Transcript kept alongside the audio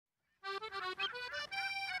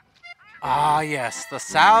Ah, yes, the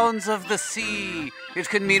sounds of the sea. It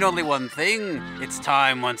can mean only one thing. It's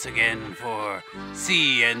time once again for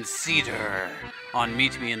Sea and Cedar on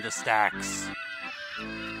Meet Me in the Stacks.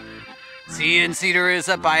 Sea and Cedar is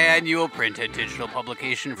a biannual print and digital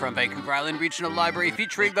publication from Vancouver Island Regional Library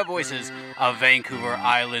featuring the voices of Vancouver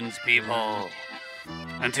Island's people.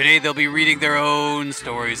 And today they'll be reading their own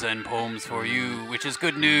stories and poems for you, which is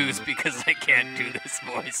good news because I can't do this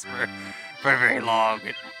voice for very long.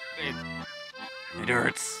 It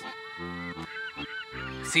hurts.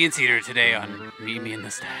 Sea and Cedar today on Meet Me in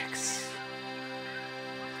the Stacks.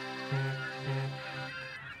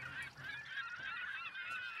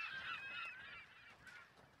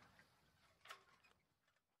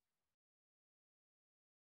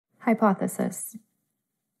 Hypothesis.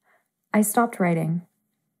 I stopped writing.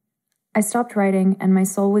 I stopped writing and my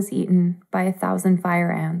soul was eaten by 1,000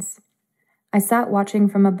 fire ants. I sat watching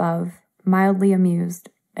from above, mildly amused,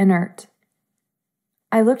 inert.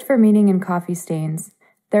 I looked for meaning in coffee stains,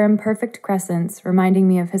 their imperfect crescents reminding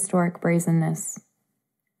me of historic brazenness.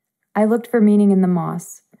 I looked for meaning in the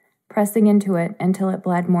moss, pressing into it until it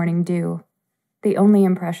bled morning dew, the only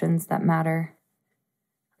impressions that matter.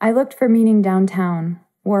 I looked for meaning downtown,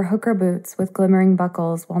 wore hooker boots with glimmering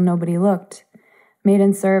buckles while nobody looked, made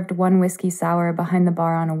and served one whiskey sour behind the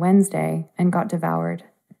bar on a Wednesday, and got devoured.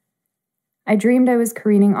 I dreamed I was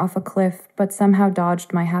careening off a cliff, but somehow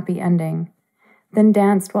dodged my happy ending, then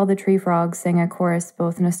danced while the tree frogs sang a chorus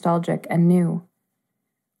both nostalgic and new.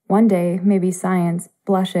 One day, maybe science,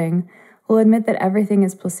 blushing, will admit that everything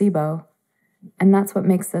is placebo, and that's what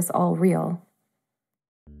makes this all real.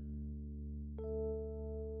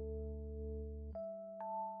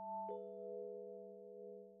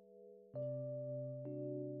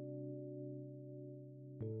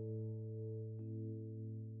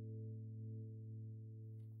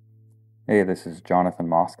 Hey, this is Jonathan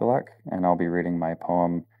Moskaluk, and I'll be reading my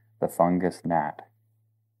poem, The Fungus Gnat.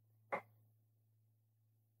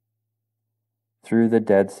 Through the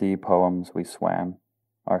Dead Sea poems we swam,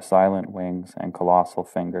 our silent wings and colossal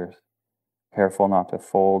fingers, careful not to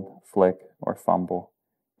fold, flick, or fumble,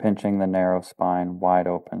 pinching the narrow spine wide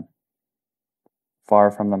open. Far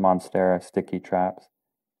from the monstera sticky traps,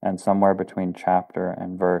 and somewhere between chapter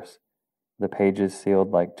and verse, the pages sealed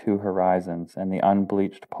like two horizons and the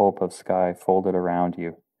unbleached pulp of sky folded around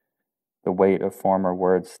you, the weight of former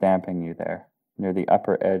words stamping you there, near the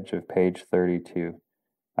upper edge of page 32,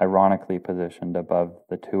 ironically positioned above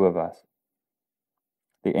the two of us.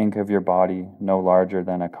 The ink of your body, no larger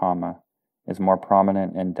than a comma, is more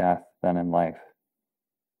prominent in death than in life,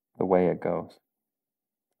 the way it goes.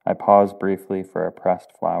 I pause briefly for a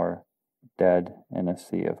pressed flower, dead in a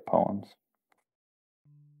sea of poems.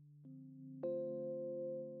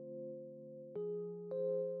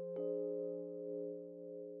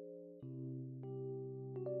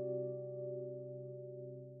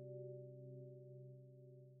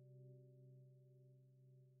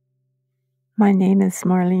 My name is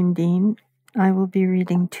Marlene Dean. I will be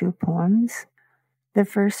reading two poems. The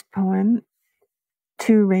first poem,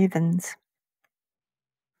 Two Ravens.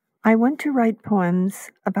 I want to write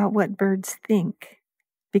poems about what birds think,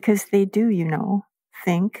 because they do,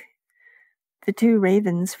 think. The two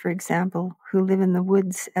ravens, for example, who live in the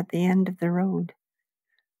woods at the end of the road.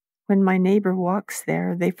 When my neighbor walks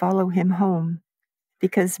there, they follow him home,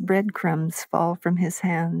 because breadcrumbs fall from his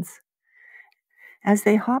hands. As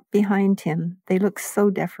they hop behind him, they look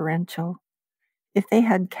so deferential. If they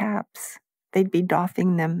had caps, they'd be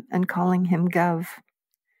doffing them and calling him Gov.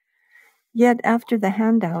 Yet after the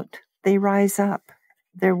handout, they rise up,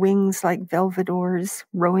 their wings like velvet oars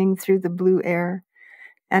rowing through the blue air,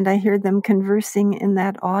 and I hear them conversing in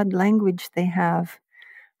that odd language they have,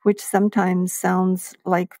 which sometimes sounds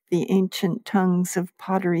like the ancient tongues of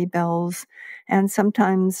pottery bells, and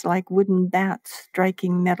sometimes like wooden bats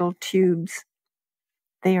striking metal tubes.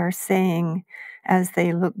 They are saying, as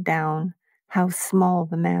they look down, how small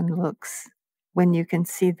the man looks when you can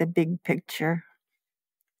see the big picture.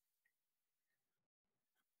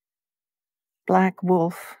 Black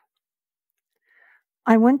Wolf.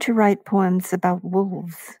 I want to write poems about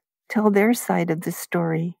wolves, tell their side of the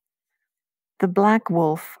story. The black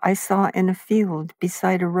wolf I saw in a field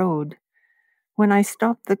beside a road. When I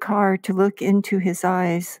stopped the car to look into his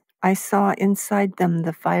eyes, I saw inside them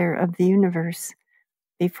the fire of the universe,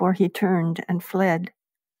 before he turned and fled.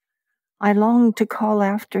 I longed to call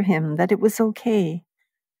after him that it was okay,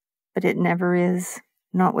 but it never is,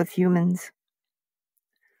 not with humans.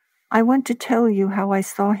 I want to tell you how I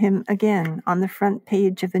saw him again on the front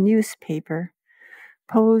page of a newspaper,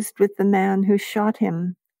 posed with the man who shot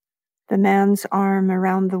him, the man's arm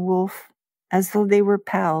around the wolf, as though they were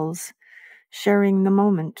pals, sharing the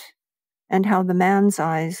moment, and how the man's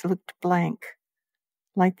eyes looked blank,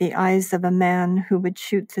 like the eyes of a man who would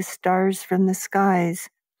shoot the stars from the skies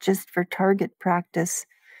just for target practice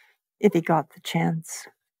if he got the chance.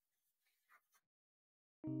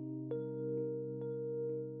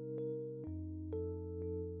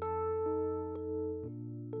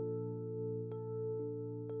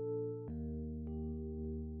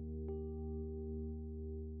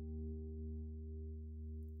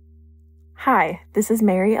 Hi, this is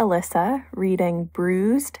Mary Alissa reading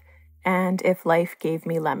Bruised and If Life Gave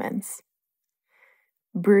Me Lemons.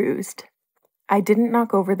 Bruised. I didn't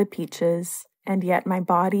knock over the peaches, and yet my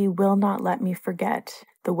body will not let me forget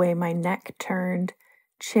the way my neck turned,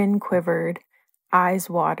 chin quivered, eyes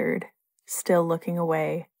watered, still looking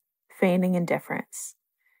away, feigning indifference,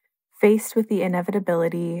 faced with the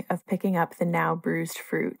inevitability of picking up the now bruised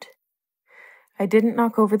fruit. I didn't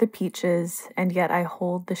knock over the peaches, and yet I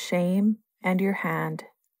hold the shame and your hand,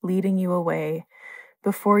 leading you away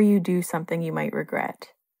before you do something you might regret.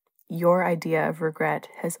 Your idea of regret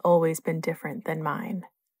has always been different than mine.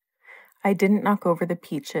 I didn't knock over the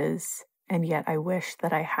peaches, and yet I wish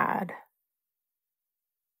that I had.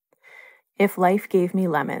 If Life Gave Me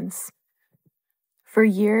Lemons. For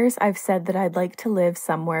years, I've said that I'd like to live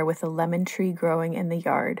somewhere with a lemon tree growing in the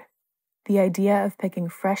yard. The idea of picking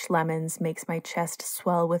fresh lemons makes my chest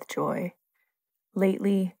swell with joy.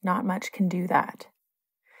 Lately, not much can do that.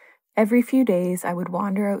 Every few days, I would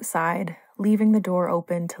wander outside, leaving the door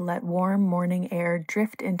open to let warm morning air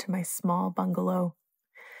drift into my small bungalow.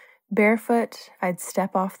 Barefoot, I'd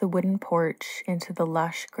step off the wooden porch into the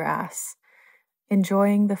lush grass,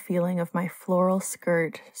 enjoying the feeling of my floral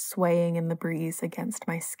skirt swaying in the breeze against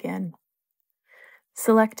my skin.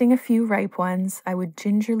 Selecting a few ripe ones, I would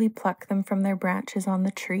gingerly pluck them from their branches on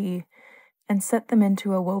the tree and set them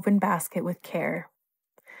into a woven basket with care.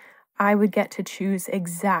 I would get to choose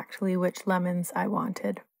exactly which lemons I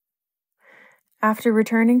wanted. After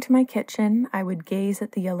returning to my kitchen, I would gaze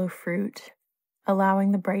at the yellow fruit,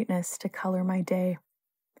 allowing the brightness to color my day.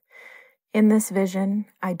 In this vision,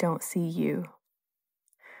 I don't see you.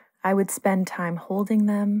 I would spend time holding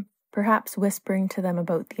them, perhaps whispering to them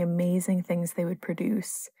about the amazing things they would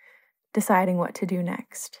produce, deciding what to do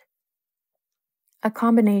next. A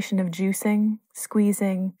combination of juicing,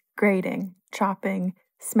 squeezing, grating, chopping,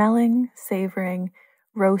 smelling, savoring,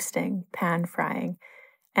 roasting, pan frying,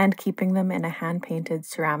 and keeping them in a hand-painted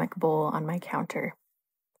ceramic bowl on my counter.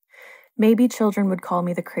 Maybe children would call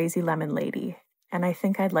me the crazy lemon lady, and I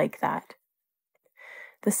think I'd like that.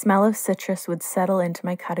 The smell of citrus would settle into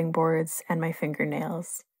my cutting boards and my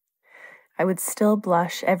fingernails. I would still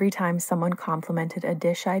blush every time someone complimented a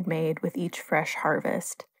dish I'd made with each fresh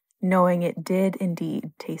harvest, knowing it did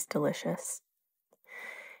indeed taste delicious.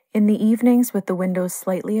 In the evenings, with the windows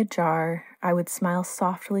slightly ajar, I would smile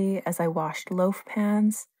softly as I washed loaf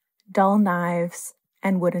pans, dull knives,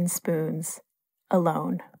 and wooden spoons,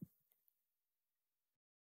 alone.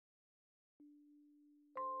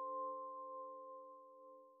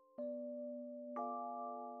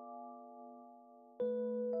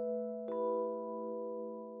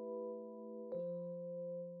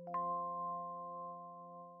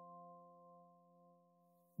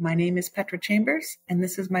 My name is Petra Chambers, and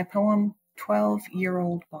this is my poem,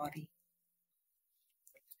 12-Year-Old Body.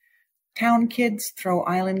 Town kids throw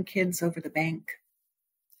island kids over the bank,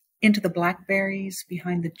 into the blackberries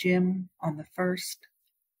behind the gym on the first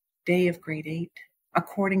day of grade 8,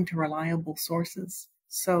 according to reliable sources.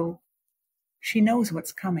 So she knows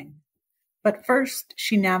what's coming. But first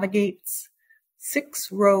she navigates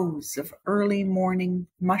 6 rows of early morning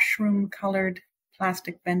mushroom-colored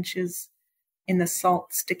plastic benches in the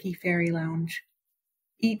salt, sticky fairy lounge,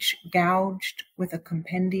 each gouged with a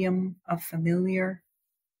compendium of familiar,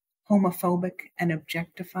 homophobic, and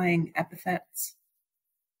objectifying epithets.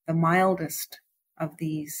 The mildest of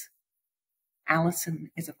these,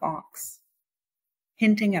 Allison is a fox,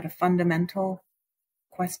 hinting at a fundamental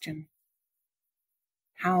question.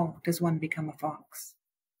 How does one become a fox?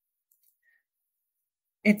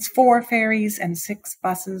 It's 4 ferries and 6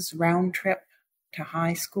 buses round trip to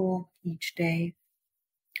high school each day.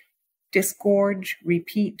 Disgorge,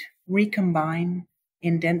 repeat, recombine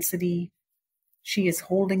in density. She is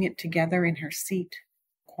holding it together in her seat,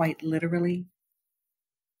 quite literally.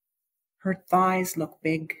 Her thighs look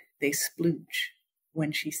big, they splooge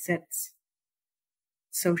when she sits.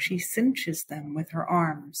 So she cinches them with her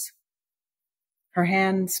arms, her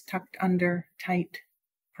hands tucked under, tight,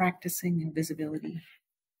 practicing invisibility.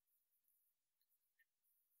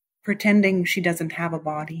 Pretending she doesn't have a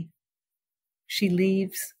body, she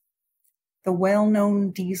leaves the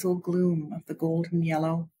well-known diesel gloom of the golden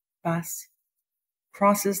yellow bus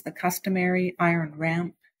crosses the customary iron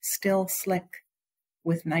ramp, still slick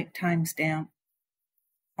with nighttime's damp,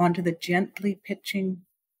 onto the gently pitching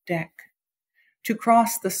deck, to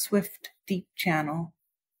cross the swift, deep channel.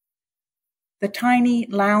 The tiny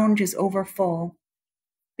lounge is overfull.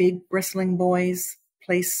 Big, bristling boys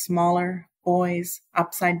place smaller boys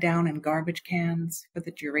upside down in garbage cans for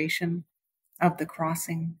the duration of the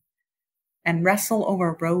crossing and wrestle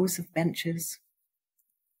over rows of benches.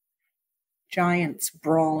 Giants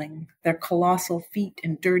brawling, their colossal feet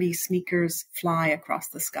in dirty sneakers fly across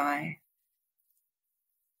the sky.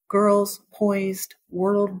 Girls poised,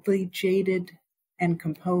 worldly jaded and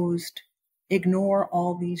composed, ignore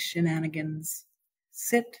all these shenanigans.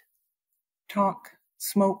 Sit, talk,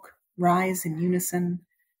 smoke, rise in unison,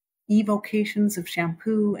 evocations of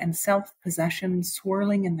shampoo and self-possession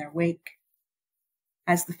swirling in their wake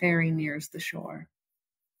as the ferry nears the shore.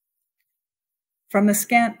 From the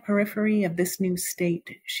scant periphery of this new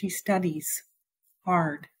state, she studies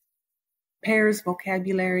hard, pairs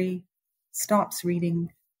vocabulary, stops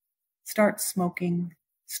reading, starts smoking,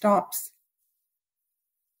 stops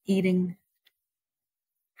eating.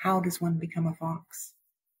 How does one become a fox?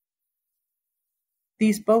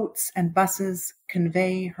 These boats and buses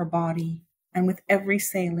convey her body, and with every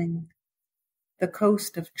sailing, the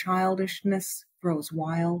coast of childishness grows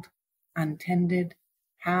wild, untended,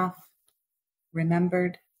 half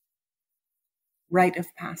remembered. Rite of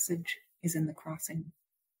passage is in the crossing.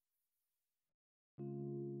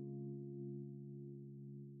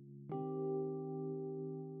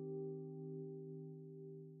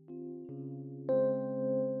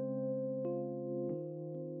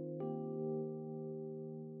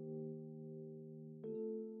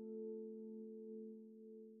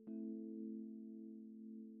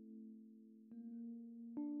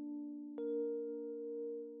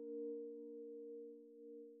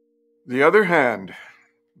 The Other Hand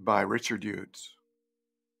by Richard Youds.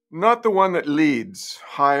 Not the one that leads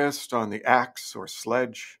highest on the axe or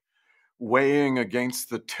sledge, weighing against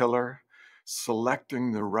the tiller,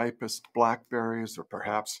 selecting the ripest blackberries, or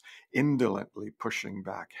perhaps indolently pushing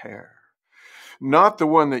back hair. Not the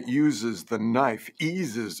one that uses the knife,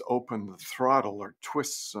 eases open the throttle, or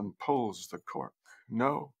twists and pulls the cork.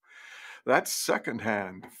 No, that second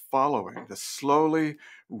hand following, the slowly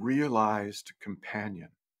realized companion.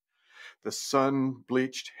 The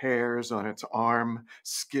sun-bleached hairs on its arm,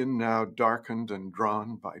 skin now darkened and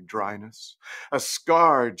drawn by dryness, a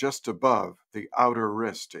scar just above the outer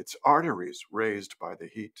wrist, its arteries raised by the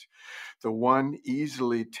heat, the one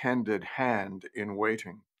easily tended hand in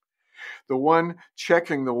waiting, the one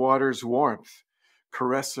checking the water's warmth,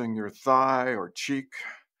 caressing your thigh or cheek,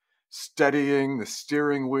 steadying the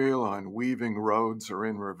steering wheel on weaving roads or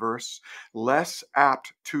in reverse, less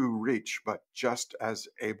apt to reach, but just as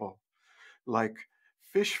able. Like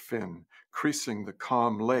fish fin creasing the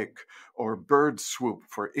calm lake, or bird swoop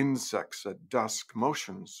for insects at dusk,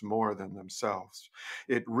 motions more than themselves.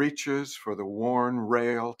 It reaches for the worn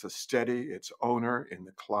rail to steady its owner in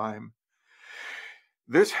the climb.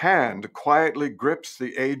 This hand quietly grips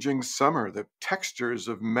the aging summer, the textures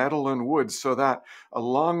of metal and wood, so that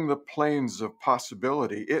along the plains of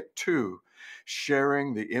possibility, it too,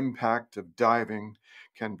 sharing the impact of diving,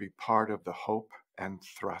 can be part of the hope and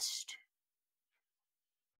thrust.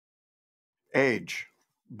 Age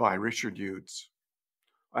by Richard Youds.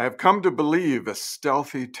 I have come to believe a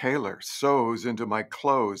stealthy tailor sews into my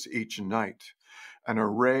clothes each night an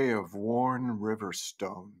array of worn river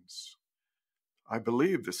stones. I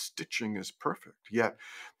believe the stitching is perfect, yet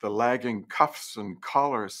the lagging cuffs and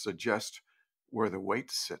collars suggest where the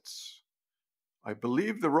weight sits. I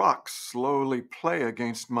believe the rocks slowly play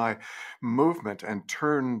against my movement and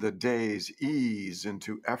turn the day's ease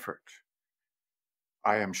into effort.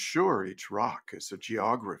 I am sure each rock is a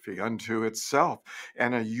geography unto itself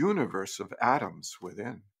and a universe of atoms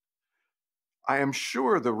within. I am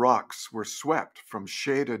sure the rocks were swept from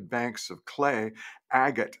shaded banks of clay,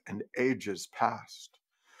 agate and ages past.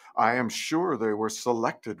 I am sure they were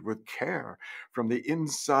selected with care from the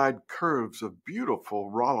inside curves of beautiful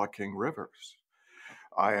rollicking rivers.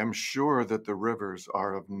 I am sure that the rivers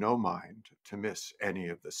are of no mind to miss any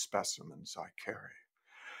of the specimens I carry.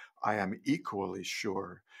 I am equally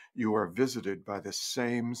sure you are visited by the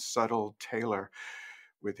same subtle tailor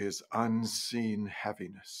with his unseen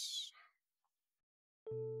heaviness.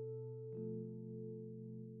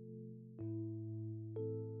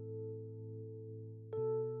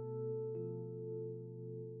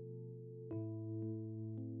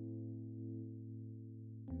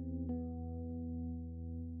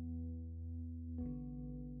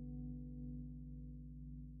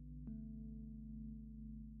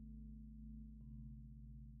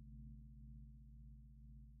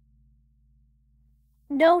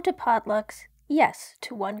 No to potlucks, yes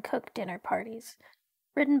to one-cook dinner parties.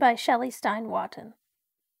 Written by Shelley Stein-Wotten.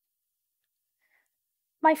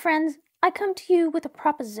 My friends, I come to you with a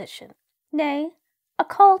proposition, nay, a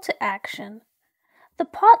call to action. The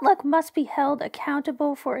potluck must be held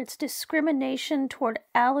accountable for its discrimination toward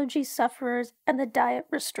allergy sufferers and the diet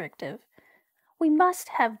restrictive. We must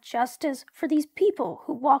have justice for these people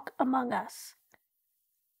who walk among us.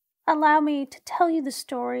 Allow me to tell you the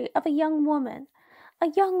story of a young woman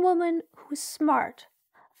who is smart,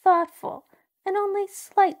 thoughtful, and only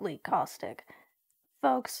slightly caustic.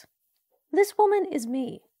 Folks, this woman is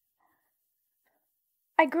me.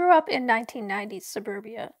 I grew up in 1990s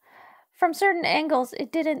suburbia. From certain angles,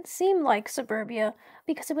 it didn't seem like suburbia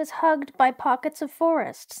because it was hugged by pockets of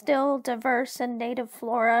forest, still diverse in native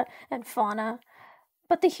flora and fauna.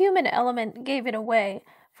 But the human element gave it away,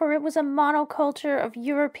 for it was a monoculture of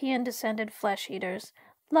European-descended flesh-eaters,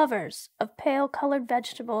 lovers of pale-colored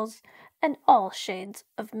vegetables and all shades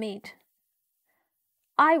of meat.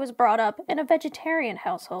 I was brought up in a vegetarian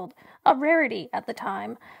household, a rarity at the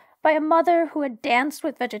time, by a mother who had danced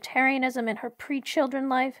with vegetarianism in her pre-children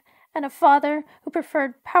life, and a father who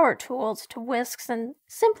preferred power tools to whisks and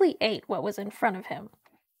simply ate what was in front of him.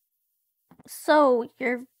 "So,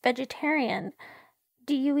 you're vegetarian.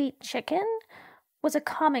 Do you eat chicken?" was a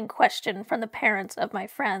common question from the parents of my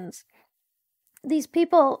friends. These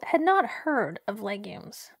people had not heard of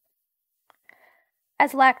legumes.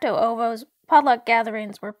 As lacto-ovos, potluck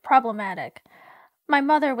gatherings were problematic. My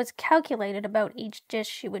mother was calculated about each dish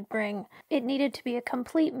she would bring. It needed to be a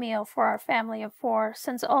complete meal for our family of 4,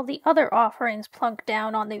 since all the other offerings plunked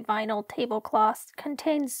down on the vinyl tablecloths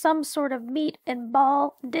contained some sort of meat in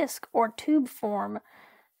ball, disc, or tube form.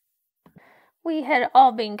 We had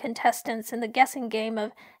all been contestants in the guessing game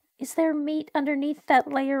of, is there meat underneath that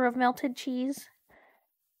layer of melted cheese?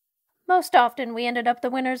 Most often we ended up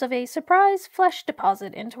the winners of a surprise flesh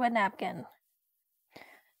deposit into a napkin.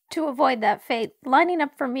 To avoid that fate, lining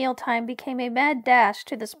up for mealtime became a mad dash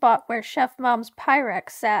to the spot where Chef Mom's Pyrex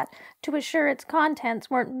sat to assure its contents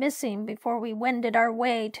weren't missing before we wended our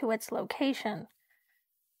way to its location.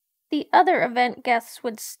 The other event guests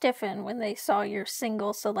would stiffen when they saw your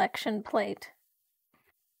single selection plate.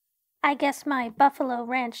 "I guess my Buffalo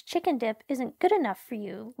Ranch chicken dip isn't good enough for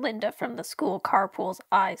you," Linda from the school carpool's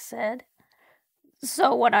eye said.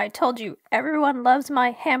 "So when I told you everyone loves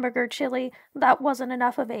my hamburger chili, that wasn't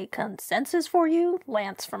enough of a consensus for you?"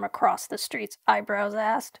 Lance from across the street's eyebrows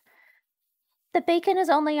asked. "The bacon is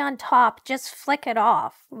only on top, just flick it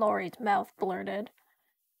off," Lori's mouth blurted.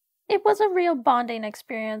 It was a real bonding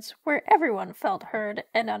experience where everyone felt heard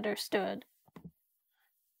and understood.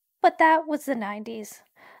 But that was the 90s.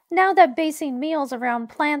 Now that basing meals around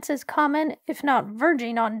plants is common, if not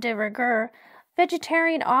verging on de rigueur,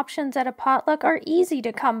 vegetarian options at a potluck are easy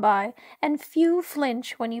to come by, and few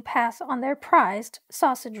flinch when you pass on their prized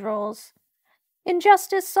sausage rolls.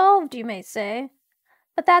 Injustice solved, you may say.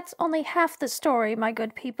 But that's only half the story, my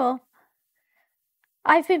good people.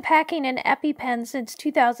 I've been packing an EpiPen since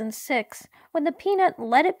 2006, when the peanut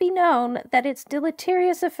let it be known that its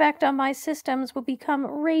deleterious effect on my systems would become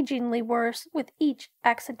ragingly worse with each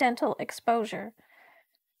accidental exposure.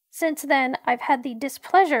 Since then, I've had the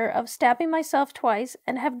displeasure of stabbing myself twice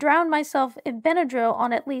and have drowned myself in Benadryl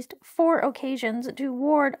on at least 4 occasions to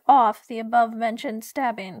ward off the above-mentioned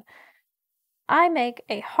stabbing. I make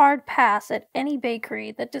a hard pass at any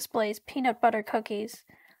bakery that displays peanut butter cookies.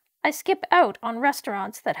 I skip out on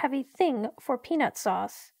restaurants that have a thing for peanut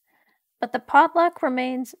sauce. But the potluck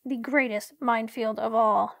remains the greatest minefield of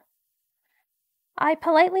all. I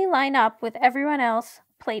politely line up with everyone else,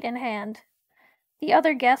 plate in hand. The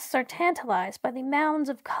other guests are tantalized by the mounds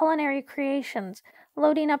of culinary creations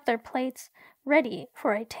loading up their plates, ready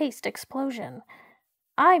for a taste explosion.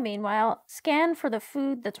 I, meanwhile, scan for the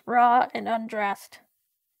food that's raw and undressed.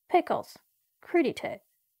 Pickles, crudité,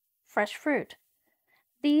 fresh fruit.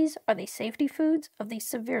 These are the safety foods of the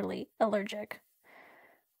severely allergic.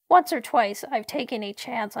 Once or twice I've taken a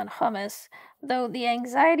chance on hummus, though the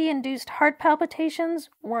anxiety-induced heart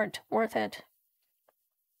palpitations weren't worth it.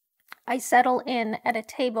 I settle in at a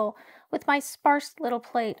table with my sparse little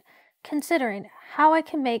plate, considering how I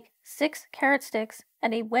can make 6 carrot sticks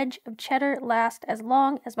and a wedge of cheddar last as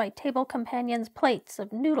long as my table companions' plates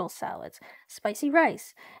of noodle salads, spicy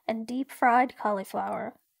rice, and deep-fried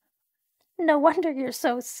cauliflower. "No wonder you're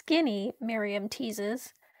so skinny," Miriam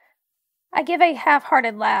teases. I give a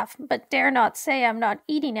half-hearted laugh, but dare not say I'm not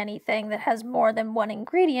eating anything that has more than one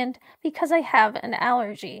ingredient because I have an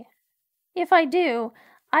allergy. If I do,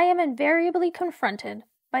 I am invariably confronted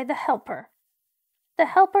by the helper. The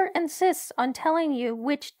helper insists on telling you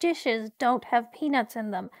which dishes don't have peanuts in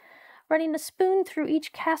them, running a spoon through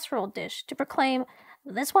each casserole dish to proclaim,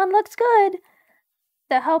 "This one looks good."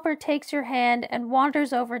 The helper takes your hand and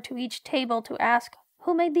wanders over to each table to ask,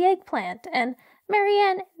 "Who made the eggplant?" and,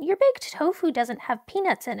 "Marianne, your baked tofu doesn't have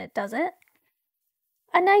peanuts in it, does it?"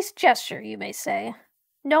 A nice gesture, you may say.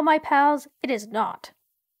 No, my pals, it is not.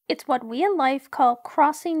 It's what we in life call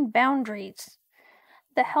crossing boundaries.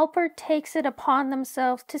 The helper takes it upon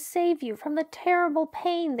themselves to save you from the terrible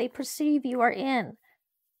pain they perceive you are in.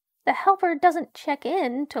 The helper doesn't check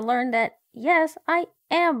in to learn that, yes, I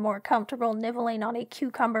am more comfortable nibbling on a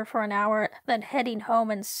cucumber for an hour than heading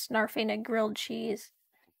home and snarfing a grilled cheese.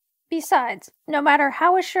 Besides, no matter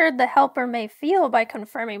how assured the helper may feel by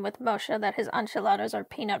confirming with Moshe that his enchiladas are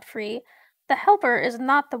peanut-free, the helper is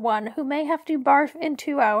not the one who may have to barf in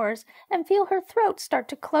 2 hours and feel her throat start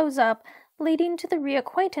to close up, leading to the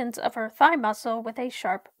reacquaintance of her thigh muscle with a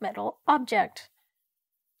sharp metal object.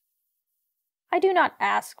 I do not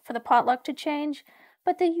ask for the potluck to change,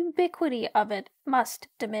 but the ubiquity of it must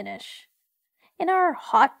diminish. In our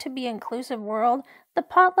hot-to-be-inclusive world, the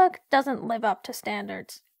potluck doesn't live up to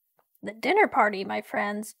standards. The dinner party, my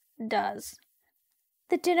friends, does.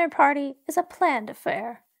 The dinner party is a planned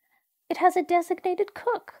affair. It has a designated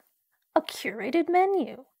cook, a curated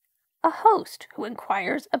menu, a host who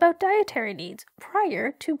inquires about dietary needs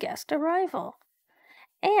prior to guest arrival.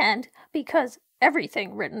 And because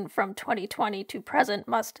everything written from 2020 to present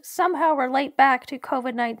must somehow relate back to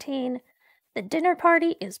COVID-19, the dinner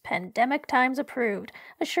party is pandemic times approved,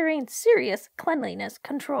 assuring serious cleanliness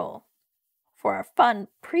control. For a fun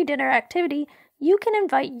pre-dinner activity, you can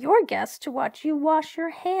invite your guests to watch you wash your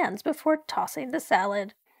hands before tossing the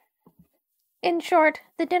salad. In short,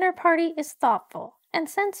 the dinner party is thoughtful and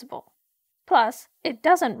sensible. Plus, it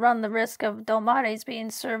doesn't run the risk of dolmades being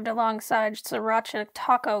served alongside sriracha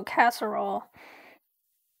taco casserole.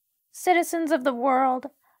 Citizens of the world,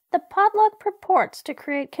 the potluck purports to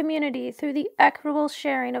create community through the equitable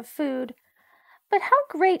sharing of food. But how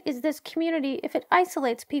great is this community if it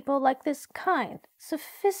isolates people like this kind,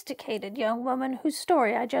 sophisticated young woman whose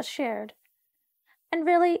story I just shared? And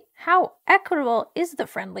really, how equitable is the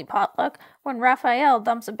friendly potluck when Raphael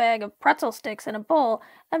dumps a bag of pretzel sticks in a bowl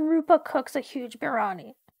and Rupa cooks a huge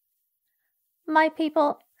biryani? My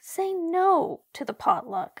people, say no to the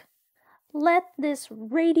potluck. Let this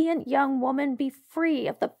radiant young woman be free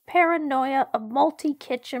of the paranoia of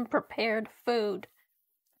multi-kitchen prepared food.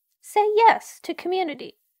 Say yes to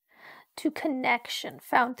community, to connection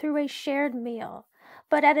found through a shared meal,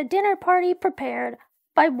 but at a dinner party prepared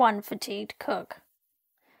by one fatigued cook.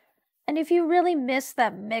 And if you really miss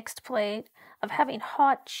that mixed plate of having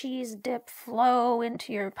hot cheese dip flow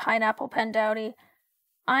into your pineapple pandowdy,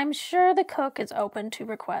 I'm sure the cook is open to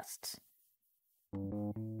requests.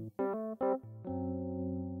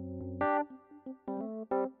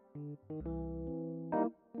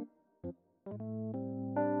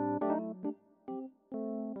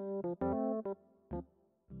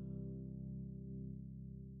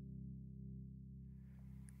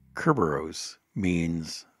 Kerberos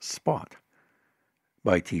means spot,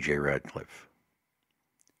 by T.J. Radcliffe.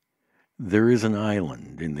 There is an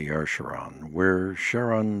island in the Arsharon where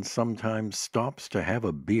Sharon sometimes stops to have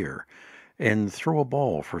a beer and throw a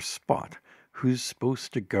ball for Spot, who's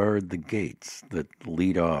supposed to guard the gates that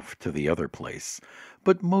lead off to the other place,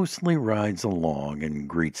 but mostly rides along and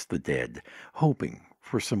greets the dead, hoping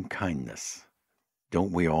for some kindness.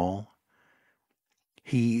 Don't we all?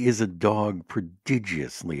 He is a dog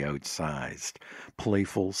prodigiously outsized,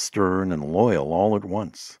 playful, stern, and loyal all at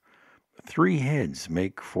once. 3 heads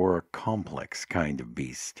make for a complex kind of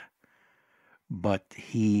beast. But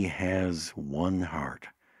he has one heart.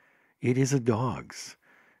 It is a dog's,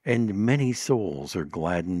 and many souls are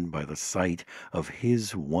gladdened by the sight of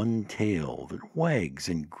his one tail that wags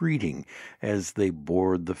in greeting as they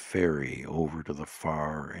board the ferry over to the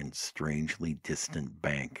far and strangely distant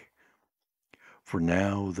bank. For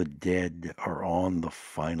now the dead are on the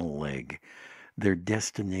final leg. Their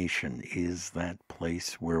destination is that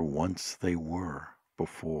place where once they were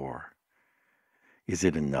before. Is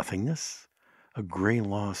it a nothingness, a gray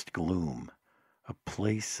lost gloom, a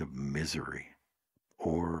place of misery,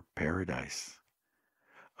 or paradise?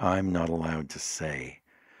 I'm not allowed to say,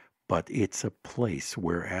 but it's a place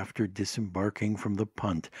where after disembarking from the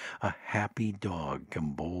punt, a happy dog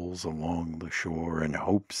gambols along the shore and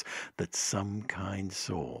hopes that some kind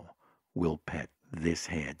soul will pet this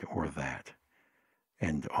head or that,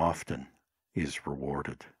 and often is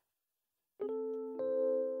rewarded.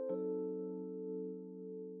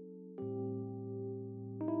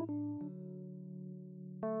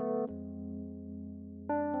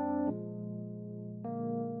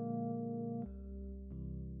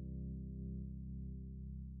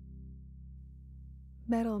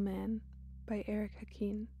 Metal Man by Eric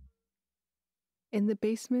Hakeem. In the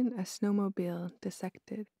basement, a snowmobile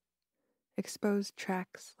dissected. Exposed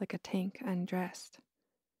tracks like a tank undressed.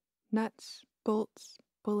 Nuts, bolts,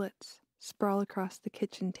 bullets sprawl across the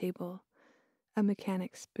kitchen table, a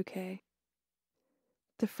mechanic's bouquet.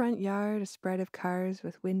 The front yard, a spread of cars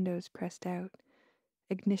with windows pressed out,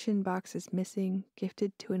 ignition boxes missing,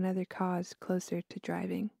 gifted to another cause closer to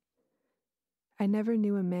driving. I never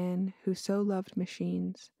knew a man who so loved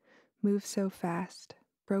machines, moved so fast,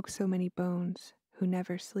 broke so many bones, who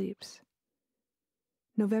never sleeps.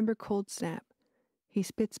 November cold snap, he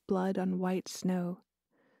spits blood on white snow,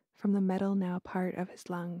 from the metal now part of his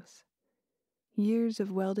lungs. Years of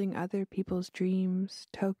welding other people's dreams,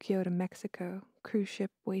 Tokyo to Mexico, cruise ship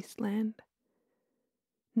wasteland.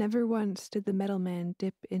 Never once did the metal man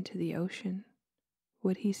dip into the ocean.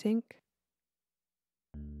 Would he sink?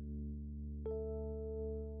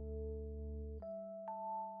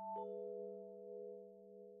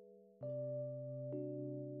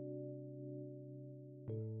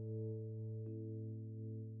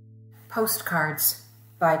 Postcards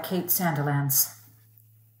by Cate Sandilands.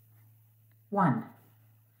 1.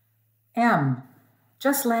 M.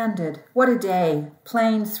 Just landed. What a day.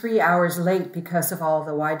 Plane 3 hours late because of all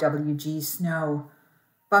the YWG snow.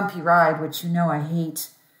 Bumpy ride, which you know I hate.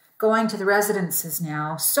 Going to the residences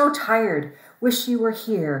now. So tired. Wish you were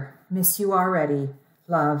here. Miss you already.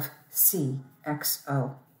 Love,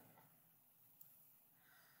 CXO.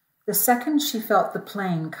 The second she felt the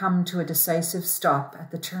plane come to a decisive stop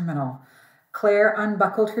at the terminal, Claire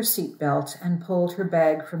unbuckled her seatbelt and pulled her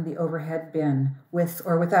bag from the overhead bin, with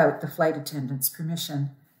or without the flight attendant's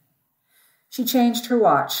permission. She changed her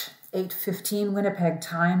watch, 8:15 Winnipeg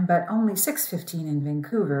time, but only 6:15 in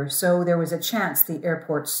Vancouver, so there was a chance the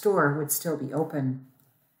airport store would still be open.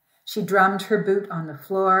 She drummed her boot on the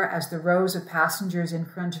floor as the rows of passengers in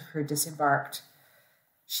front of her disembarked.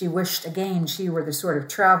 She wished again she were the sort of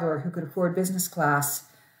traveler who could afford business class.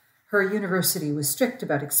 Her university was strict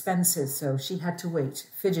about expenses, so she had to wait,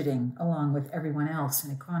 fidgeting along with everyone else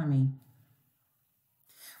in economy.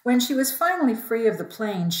 When she was finally free of the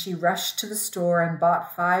plane, she rushed to the store and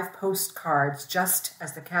bought 5 postcards just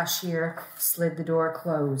as the cashier slid the door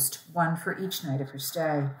closed, 1 for each night of her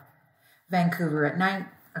stay. Vancouver at night,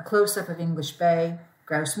 a close-up of English Bay,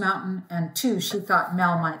 Grouse Mountain, and 2 she thought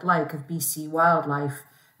Mel might like of BC wildlife,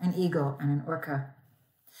 an eagle and an orca.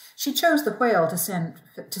 She chose the whale to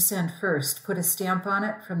send first, put a stamp on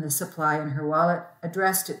it from the supply in her wallet,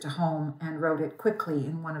 addressed it to home, and wrote it quickly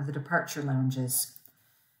in one of the departure lounges.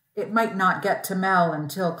 It might not get to Mel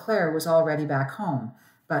until Claire was already back home,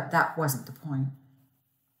 but that wasn't the point.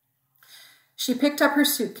 She picked up her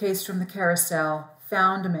suitcase from the carousel,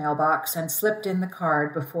 found a mailbox, and slipped in the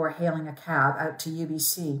card before hailing a cab out to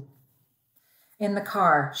UBC. In the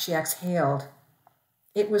car, she exhaled.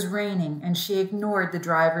 It was raining, and she ignored the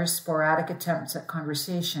driver's sporadic attempts at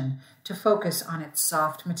conversation to focus on its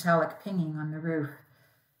soft metallic pinging on the roof.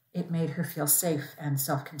 It made her feel safe and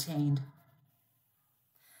self-contained.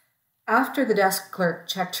 After the desk clerk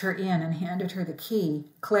checked her in and handed her the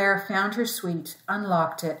key, Claire found her suite,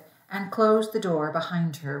 unlocked it, and closed the door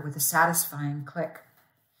behind her with a satisfying click.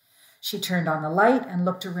 She turned on the light and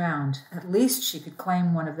looked around. At least she could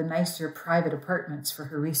claim one of the nicer private apartments for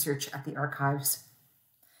her research at the archives.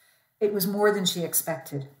 It was more than she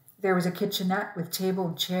expected. There was a kitchenette with table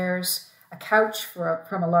and chairs, a couch across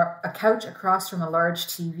from a large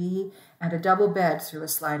TV, and a double bed through a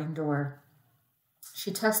sliding door.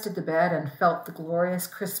 She tested the bed and felt the glorious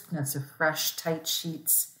crispness of fresh, tight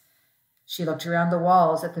sheets. She looked around the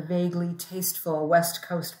walls at the vaguely tasteful West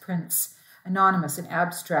Coast prints, anonymous and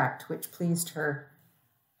abstract, which pleased her.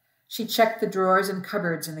 She checked the drawers and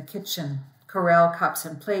cupboards in the kitchen, Corelle cups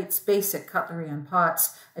and plates, basic cutlery and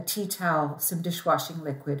pots, a tea towel, some dishwashing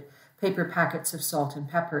liquid, paper packets of salt and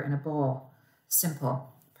pepper in a bowl.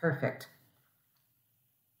 Simple, perfect.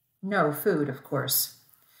 No food, of course.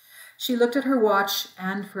 She looked at her watch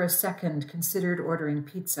and for a second considered ordering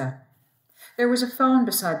pizza. There was a phone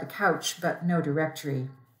beside the couch, but no directory.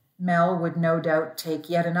 Mel would no doubt take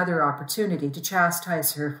yet another opportunity to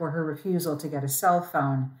chastise her for her refusal to get a cell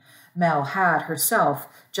phone. Mel had, herself,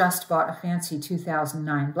 just bought a fancy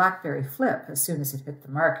 2009 BlackBerry Flip as soon as it hit the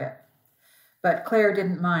market. But Claire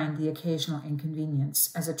didn't mind the occasional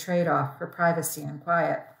inconvenience as a trade-off for privacy and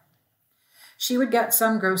quiet. She would get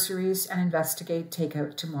some groceries and investigate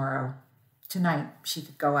takeout tomorrow. Tonight, she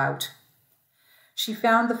could go out. She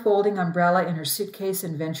found the folding umbrella in her suitcase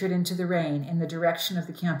and ventured into the rain in the direction of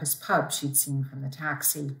the campus pub she'd seen from the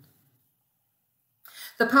taxi.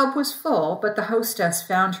 The pub was full, but the hostess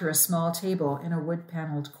found her a small table in a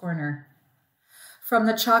wood-paneled corner. From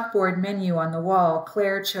the chalkboard menu on the wall,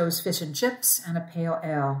 Claire chose fish and chips and a pale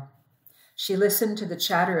ale. She listened to the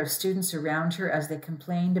chatter of students around her as they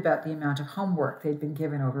complained about the amount of homework they'd been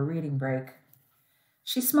given over reading break.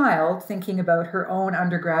 She smiled, thinking about her own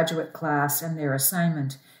undergraduate class and their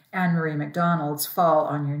assignment, Anne-Marie MacDonald's Fall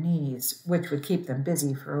on Your Knees, which would keep them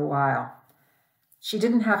busy for a while. She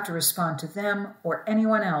didn't have to respond to them or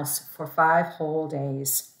anyone else for 5 whole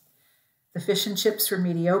days. The fish and chips were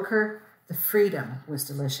mediocre. The freedom was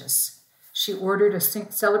delicious. She ordered a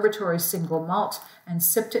celebratory single malt and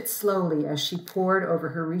sipped it slowly as she pored over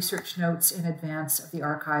her research notes in advance of the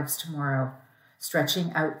archives tomorrow,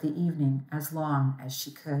 stretching out the evening as long as she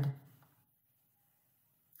could.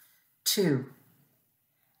 2.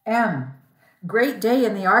 M. Great day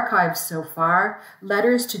in the archives so far.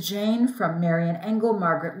 Letters to Jane from Marion Engel,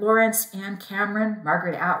 Margaret Lawrence, Anne Cameron,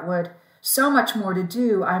 Margaret Atwood. So much more to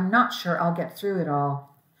do, I'm not sure I'll get through it all.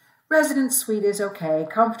 Resident suite is okay,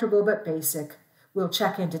 comfortable but basic. We'll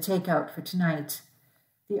check into takeout for tonight.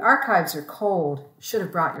 The archives are cold. Should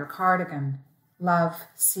have brought your cardigan. Love,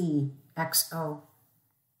 C. XO.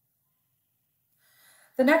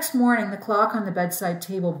 The next morning, the clock on the bedside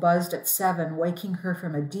table buzzed at 7, waking her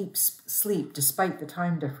from a deep sleep despite the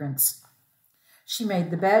time difference. She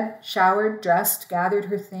made the bed, showered, dressed, gathered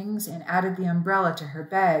her things, and added the umbrella to her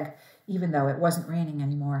bag, even though it wasn't raining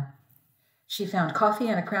anymore. She found coffee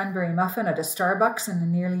and a cranberry muffin at a Starbucks in the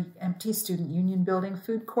nearly empty Student Union Building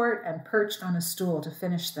food court and perched on a stool to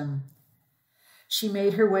finish them. She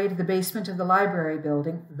made her way to the basement of the library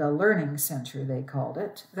building, the Learning Center, they called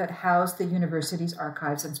it, that housed the university's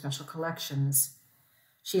archives and special collections.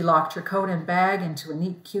 She locked her coat and bag into a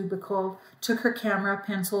neat cubicle, took her camera,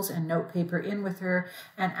 pencils, and notepaper in with her,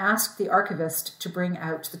 and asked the archivist to bring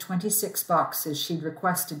out the 26 boxes she'd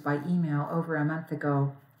requested by email over a month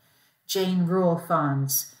ago. Jane Rule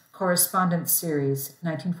Funds, Correspondence Series,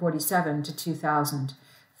 1947 to 2000,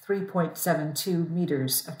 3.72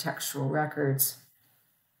 meters of textual records.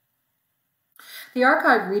 The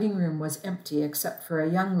archive reading room was empty except for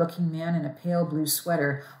a young-looking man in a pale blue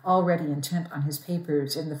sweater, already intent on his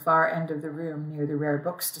papers, in the far end of the room near the rare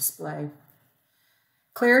books display.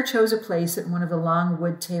 Claire chose a place at one of the long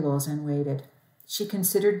wood tables and waited. She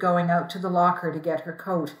considered going out to the locker to get her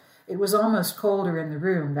coat. It was almost colder in the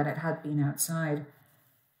room than it had been outside.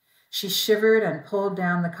 She shivered and pulled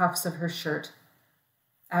down the cuffs of her shirt.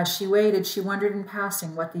 As she waited, she wondered in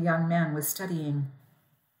passing what the young man was studying.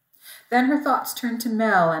 Then her thoughts turned to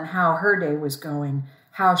Mel and how her day was going,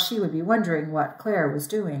 how she would be wondering what Claire was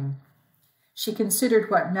doing. She considered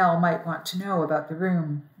what Mel might want to know about the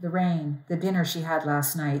room, the rain, the dinner she had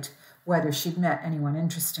last night, whether she'd met anyone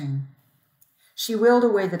interesting. She willed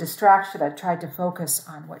away the distraction and tried to focus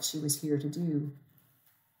on what she was here to do.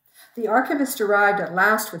 The archivist arrived at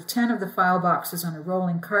last with 10 of the file boxes on a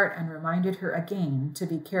rolling cart and reminded her again to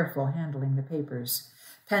be careful handling the papers.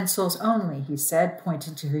 Pencils only, he said,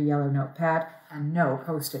 pointing to her yellow notepad, and no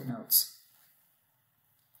post-it notes.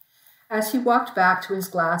 As he walked back to his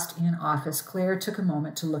glassed-in office, Claire took a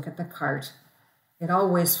moment to look at the cart. It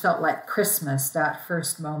always felt like Christmas, that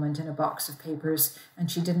first moment in a box of papers,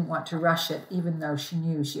 and she didn't want to rush it, even though she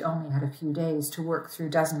knew she only had a few days to work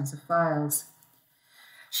through dozens of files.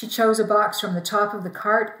 She chose a box from the top of the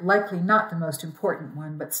cart, likely not the most important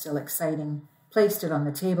one, but still exciting, placed it on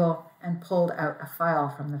the table, and pulled out a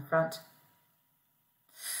file from the front.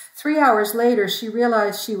 3 hours later, she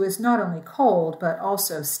realized she was not only cold, but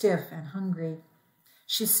also stiff and hungry.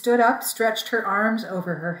 She stood up, stretched her arms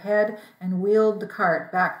over her head, and wheeled the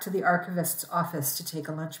cart back to the archivist's office to take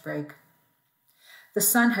a lunch break. The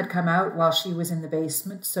sun had come out while she was in the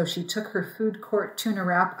basement, so she took her food court tuna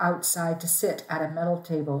wrap outside to sit at a metal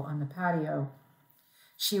table on the patio.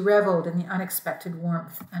 She reveled in the unexpected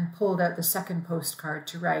warmth and pulled out the second postcard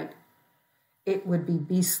to write. It would be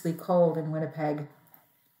beastly cold in Winnipeg.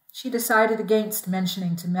 She decided against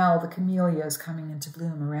mentioning to Mel the camellias coming into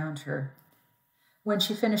bloom around her. When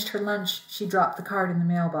she finished her lunch, she dropped the card in the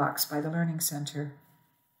mailbox by the Learning Center.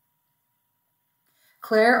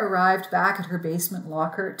 Claire arrived back at her basement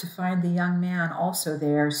locker to find the young man also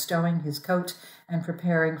there, stowing his coat and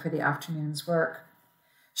preparing for the afternoon's work.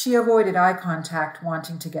 She avoided eye contact,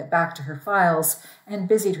 wanting to get back to her files, and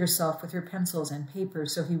busied herself with her pencils and paper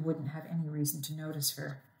so he wouldn't have any reason to notice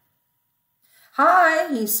her. "Hi,"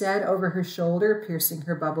 he said over her shoulder, piercing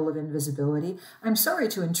her bubble of invisibility. "I'm sorry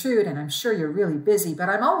to intrude, and I'm sure you're really busy, but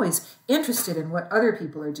I'm always interested in what other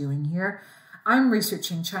people are doing here. I'm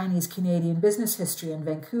researching Chinese-Canadian business history in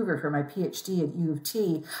Vancouver for my PhD at U of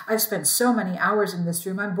T. I've spent so many hours in this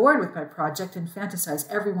room. I'm bored with my project and fantasize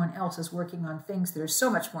everyone else is working on things that are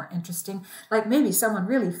so much more interesting, like maybe someone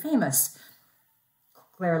really famous."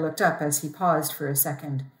 Claire looked up as he paused for a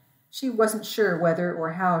second. She wasn't sure whether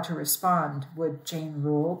or how to respond. Would Jane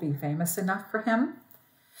Rule be famous enough for him?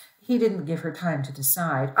 He didn't give her time to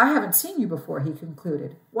decide. I haven't seen you before, he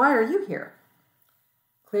concluded. Why are you here?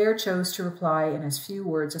 Claire chose to reply in as few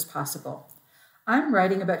words as possible. I'm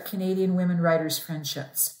writing about Canadian women writers'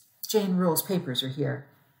 friendships. Jane Rule's papers are here.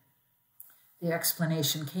 The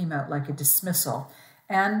explanation came out like a dismissal,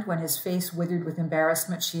 and when his face withered with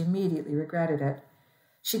embarrassment, she immediately regretted it.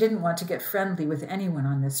 She didn't want to get friendly with anyone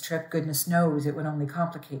on this trip. Goodness knows it would only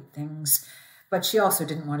complicate things. But she also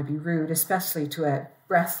didn't want to be rude, especially to a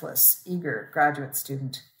breathless, eager graduate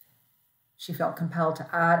student. She felt compelled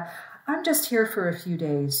to add, I'm just here for a few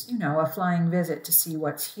days, a flying visit to see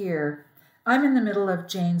what's here. I'm in the middle of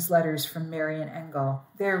Jane's letters from Marian Engel.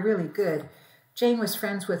 They're really good. Jane was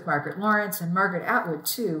friends with Margaret Lawrence and Margaret Atwood,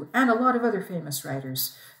 too, and a lot of other famous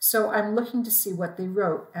writers. So I'm looking to see what they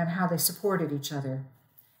wrote and how they supported each other.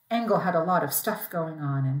 Engel had a lot of stuff going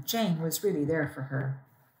on, and Jane was really there for her.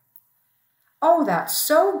 Oh, that's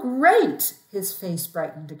so great! His face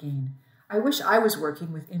brightened again. I wish I was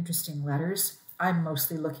working with interesting letters. I'm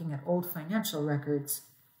mostly looking at old financial records.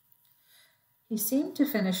 He seemed to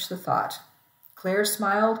finish the thought. Claire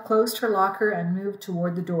smiled, closed her locker, and moved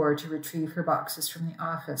toward the door to retrieve her boxes from the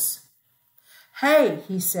office. Hey,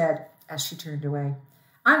 he said as she turned away.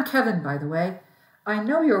 I'm Kevin, by the way. I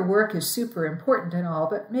know your work is super important and all,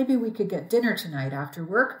 but maybe we could get dinner tonight after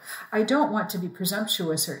work. I don't want to be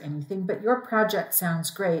presumptuous or anything, but your project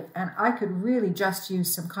sounds great, and I could really just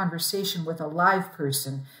use some conversation with a live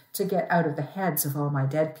person to get out of the heads of all my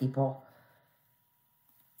dead people.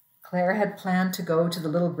 Claire had planned to go to the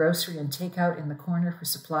little grocery and take out in the corner for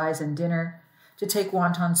supplies and dinner, to take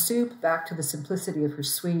wonton soup back to the simplicity of her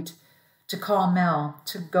suite, to call Mel,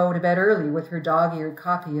 to go to bed early with her dog-eared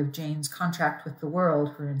copy of Jane's Contract with the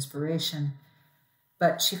World for inspiration.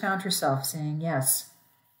 But she found herself saying yes.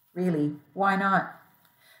 Really, why not?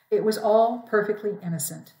 It was all perfectly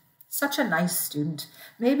innocent. Such a nice student,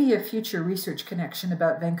 maybe a future research connection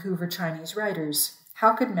about Vancouver Chinese writers.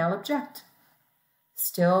 How could Mel object?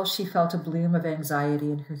 Still, she felt a bloom of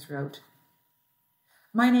anxiety in her throat.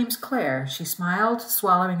 My name's Claire, she smiled,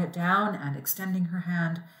 swallowing it down and extending her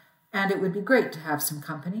hand. And it would be great to have some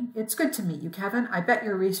company. It's good to meet you, Kevin. I bet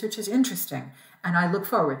your research is interesting, and I look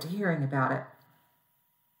forward to hearing about it.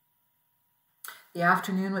 The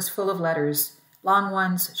afternoon was full of letters, long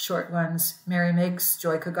ones, short ones, Mary Miggs,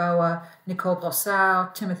 Joy Kagawa, Nicole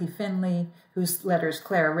Brossau, Timothy Finley, whose letters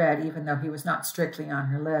Claire read even though he was not strictly on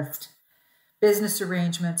her list. Business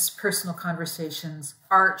arrangements, personal conversations,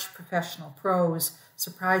 arch professional prose,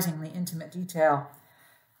 surprisingly intimate detail.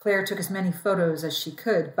 Claire took as many photos as she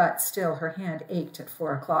could, but still her hand ached at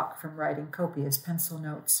 4 o'clock from writing copious pencil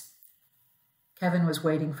notes. Kevin was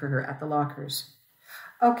waiting for her at the lockers.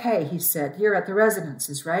 Okay, he said, you're at the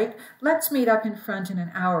residences, right? Let's meet up in front in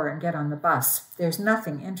an hour and get on the bus. There's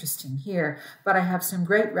nothing interesting here, but I have some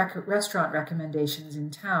great restaurant recommendations in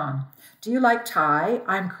town. Do you like Thai?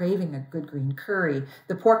 I'm craving a good green curry.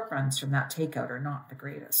 The pork buns from that takeout are not the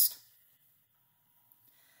greatest.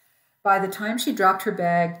 By the time she dropped her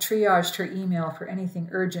bag, triaged her email for anything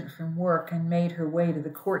urgent from work, and made her way to the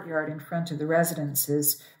courtyard in front of the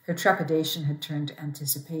residences, her trepidation had turned to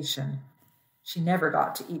anticipation. She never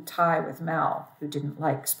got to eat Thai with Mel, who didn't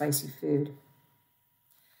like spicy food.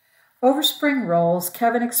 Over spring rolls,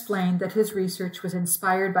 Kevin explained that his research was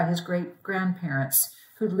inspired by his great-grandparents,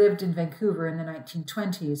 who'd lived in Vancouver in the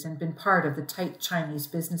 1920s and been part of the tight Chinese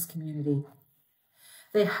business community.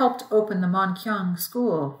 They helped open the Monkyang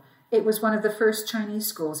School. It was one of the first Chinese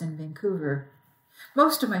schools in Vancouver.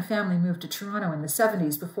 Most of my family moved to Toronto in the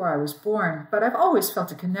 70s before I was born, but I've always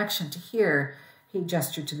felt a connection to here. He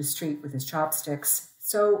gestured to the street with his chopsticks,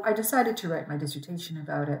 so I decided to write my dissertation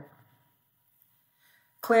about it.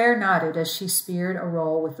 Claire nodded as she speared a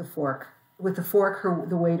roll with the fork. The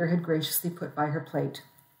waiter had graciously put by her plate.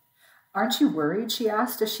 Aren't you worried, she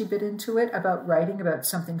asked as she bit into it, about writing about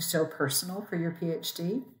something so personal for your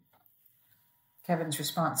PhD? Kevin's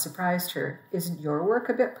response surprised her. Isn't your work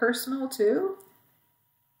a bit personal, too?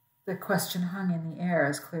 The question hung in the air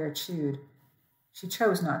as Claire chewed. She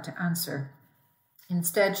chose not to answer.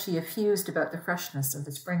 Instead, she effused about the freshness of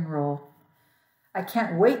the spring roll. I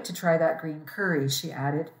can't wait to try that green curry, she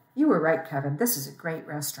added. You were right, Kevin. This is a great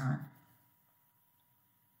restaurant.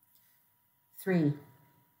 3.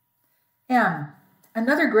 M.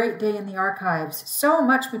 Another great day in the archives. So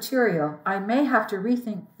much material. I may have to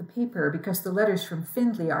rethink the paper because the letters from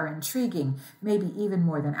Findlay are intriguing, maybe even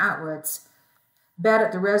more than Atwood's. Bed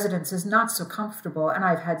at the residence is not so comfortable, and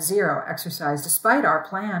I've had zero exercise despite our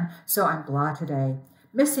plan, so I'm blah today.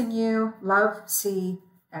 Missing you. Love, C.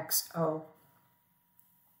 XO.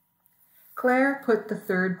 Claire put the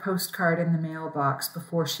third postcard in the mailbox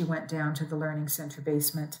before she went down to the Learning Center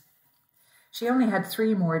basement. She only had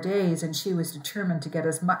 3 more days, and she was determined to get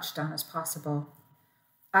as much done as possible.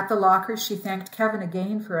 At the locker, she thanked Kevin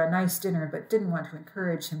again for a nice dinner, but didn't want to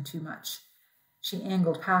encourage him too much. She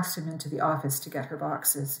angled past him into the office to get her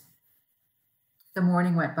boxes. The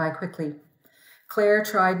morning went by quickly. Claire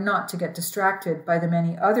tried not to get distracted by the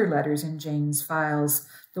many other letters in Jane's files,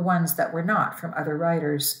 the ones that were not from other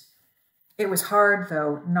writers. It was hard,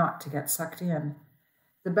 though, not to get sucked in.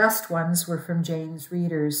 The best ones were from Jane's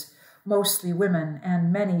readers, mostly women,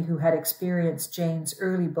 and many who had experienced Jane's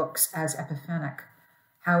early books as epiphanic.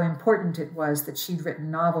 How important it was that she'd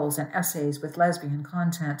written novels and essays with lesbian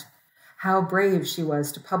content. How brave she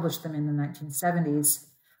was to publish them in the 1970s.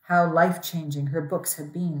 How life-changing her books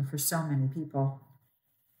had been for so many people.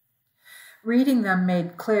 Reading them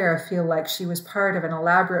made Claire feel like she was part of an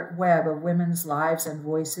elaborate web of women's lives and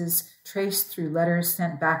voices, traced through letters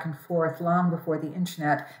sent back and forth long before the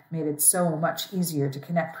internet made it so much easier to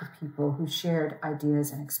connect with people who shared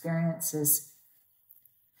ideas and experiences.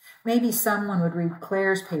 Maybe someone would read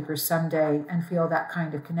Claire's papers someday and feel that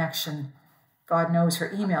kind of connection. God knows her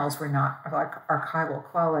emails were not of archival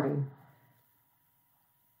quality.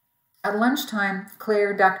 At lunchtime,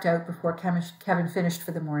 Claire ducked out before Kevin finished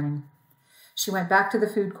for the morning. She went back to the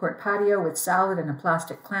food court patio with salad and a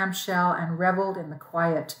plastic clamshell and reveled in the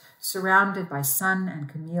quiet, surrounded by sun and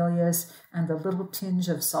camellias and the little tinge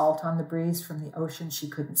of salt on the breeze from the ocean she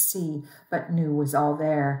couldn't see but knew was all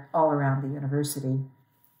there, all around the university.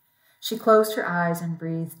 She closed her eyes and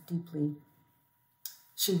breathed deeply.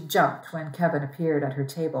 She jumped when Kevin appeared at her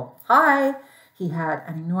table. "Hi!" He had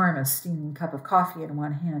an enormous steaming cup of coffee in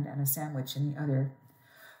one hand and a sandwich in the other.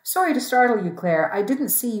 "Sorry to startle you, Claire. I didn't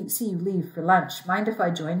see you leave for lunch. Mind if I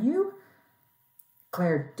join you?"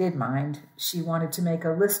 Claire did mind. She wanted to make a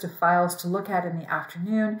list of files to look at in the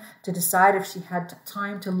afternoon, to decide if she had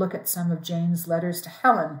time to look at some of Jane's letters to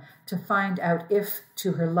Helen, to find out if,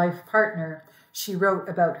 to her life partner, she wrote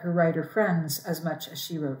about her writer friends as much as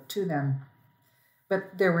she wrote to them.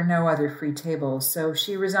 But there were no other free tables, so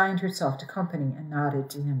she resigned herself to company and nodded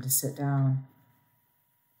to him to sit down.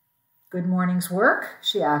 "Good morning's work?"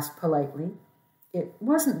 she asked politely. It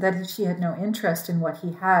wasn't that she had no interest in what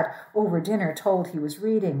he had over dinner told he was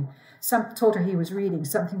reading. Told her he was reading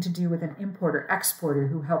something to do with an importer-exporter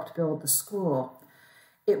who helped build the school.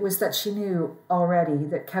 It was that she knew already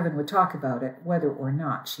that Kevin would talk about it, whether or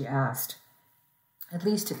not she asked. At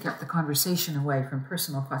least it kept the conversation away from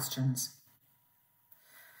personal questions.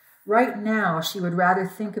 Right now, she would rather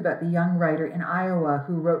think about the young writer in Iowa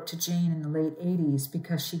who wrote to Jane in the late 80s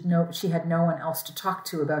because she had no one else to talk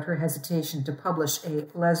to about her hesitation to publish a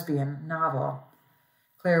lesbian novel.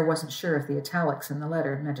 Claire wasn't sure if the italics in the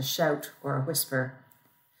letter meant a shout or a whisper.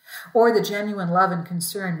 Or the genuine love and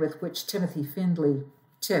concern with which Timothy Findlay,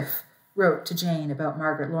 Tiff, wrote to Jane about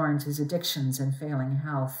Margaret Lawrence's addictions and failing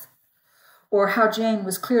health. Or how Jane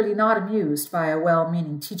was clearly not amused by a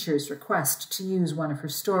well-meaning teacher's request to use one of her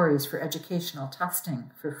stories for educational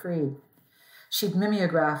testing for free. She'd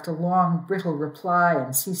mimeographed a long, brittle reply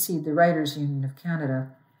and CC'd the Writers' Union of Canada.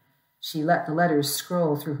 She let the letters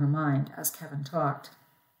scroll through her mind as Kevin talked.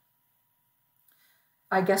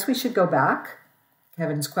 "I guess we should go back?"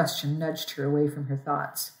 Kevin's question nudged her away from her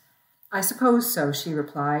thoughts. "I suppose so," she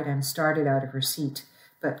replied and started out of her seat,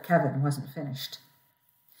 but Kevin wasn't finished.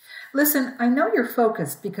 "Listen, I know you're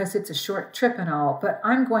focused because it's a short trip and all, but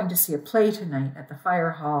I'm going to see a play tonight at the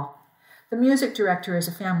fire hall. The music director is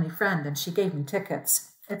a family friend, and she gave me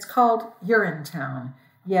tickets. It's called Urinetown.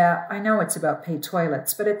 Yeah, I know it's about pay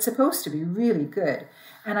toilets, but it's supposed to be really good,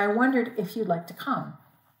 and I wondered if you'd like to come."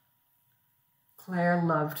 Claire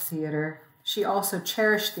loved theater. She also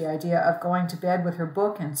cherished the idea of going to bed with her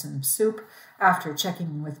book and some soup, after checking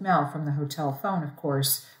in with Mel from the hotel phone, of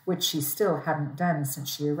course, which she still hadn't done since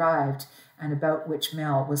she arrived, and about which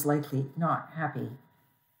Mel was likely not happy.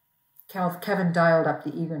 Kevin dialed up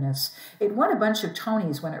the eagerness. "It won a bunch of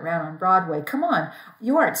Tonys when it ran on Broadway. Come on,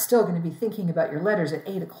 you aren't still going to be thinking about your letters at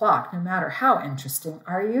 8 o'clock, no matter how interesting,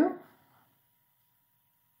 are you?"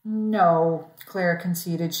 No, Claire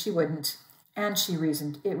conceded she wouldn't, and she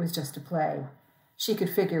reasoned it was just a play. She could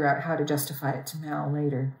figure out how to justify it to Mel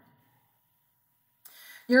later.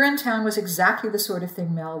 Urinetown was exactly the sort of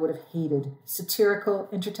thing Mel would have hated. Satirical,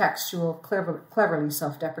 intertextual, cleverly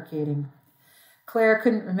self-deprecating. Claire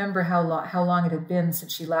couldn't remember how long it had been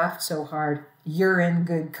since she laughed so hard. "You're in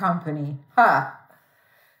good company. Ha!"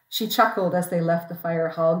 She chuckled as they left the fire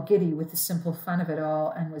hall, giddy with the simple fun of it all,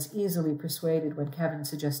 and was easily persuaded when Kevin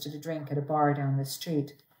suggested a drink at a bar down the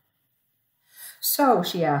street. "So,"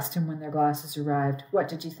 she asked him when their glasses arrived, "what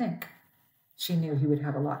did you think?" She knew he would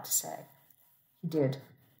have a lot to say. He did.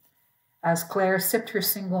 As Claire sipped her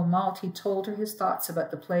single malt, he told her his thoughts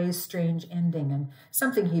about the play's strange ending and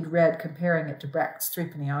something he'd read comparing it to Brecht's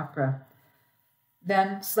Threepenny Opera.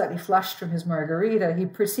 Then, slightly flushed from his margarita, he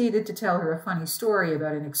proceeded to tell her a funny story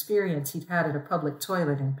about an experience he'd had at a public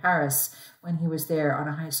toilet in Paris when he was there on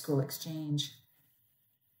a high school exchange.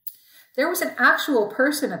 There was an actual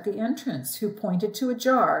person at the entrance who pointed to a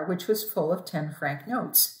jar which was full of 10-franc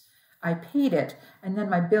notes. I paid it, and then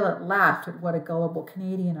my billet laughed at what a gullible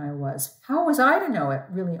Canadian I was. How was I to know it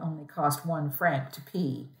really only cost 1 franc to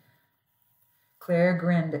pee? Claire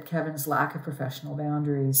grinned at Kevin's lack of professional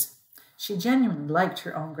boundaries. She genuinely liked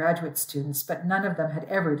her own graduate students, but none of them had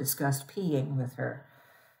ever discussed peeing with her.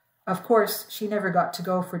 Of course, she never got to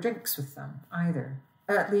go for drinks with them, either.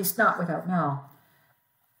 At least not without Mel.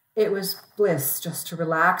 It was bliss just to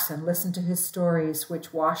relax and listen to his stories,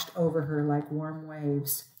 which washed over her like warm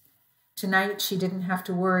waves. Tonight, she didn't have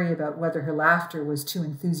to worry about whether her laughter was too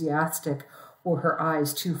enthusiastic or her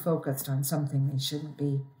eyes too focused on something they shouldn't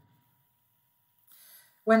be.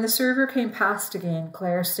 When the server came past again,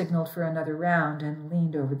 Claire signaled for another round and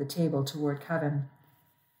leaned over the table toward Kevin.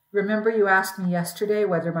 "Remember you asked me yesterday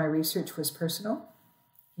whether my research was personal?"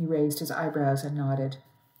 He raised his eyebrows and nodded.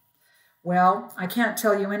 "Well, I can't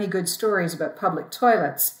tell you any good stories about public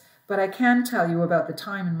toilets, but I can tell you about the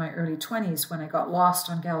time in my early 20s when I got lost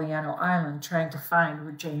on Galliano Island trying to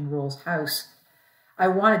find Jane Rule's house. I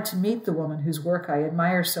wanted to meet the woman whose work I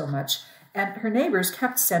admire so much, and her neighbors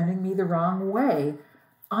kept sending me the wrong way.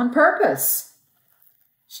 On purpose."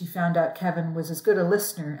 She found out Kevin was as good a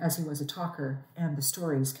listener as he was a talker, and the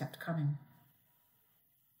stories kept coming.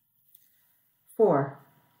 4.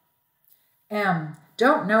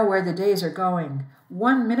 Don't know where the days are going.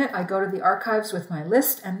 1 minute I go to the archives with my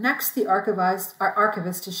list, and next the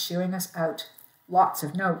archivist is shooing us out. Lots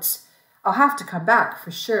of notes. I'll have to come back for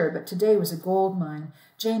sure, but today was a gold mine.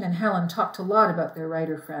 Jane and Helen talked a lot about their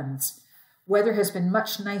writer friends. Weather has been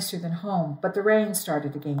much nicer than home, but the rain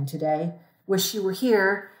started again today. Wish you were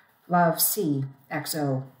here. Love, C.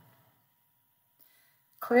 XO.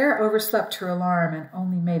 Claire overslept her alarm and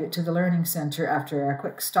only made it to the Learning Center after a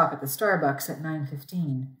quick stop at the Starbucks at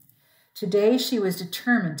 9:15. Today she was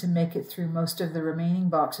determined to make it through most of the remaining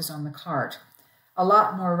boxes on the cart. A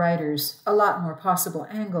lot more writers, a lot more possible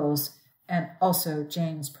angles, and also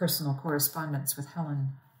Jane's personal correspondence with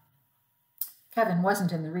Helen. Kevin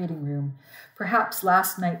wasn't in the reading room. Perhaps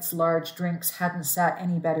last night's large drinks hadn't sat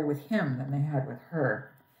any better with him than they had with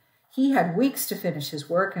her. He had weeks to finish his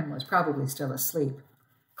work and was probably still asleep.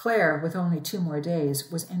 Claire, with only 2 more days,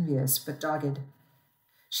 was envious but dogged.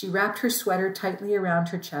 She wrapped her sweater tightly around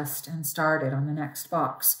her chest and started on the next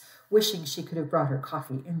box, wishing she could have brought her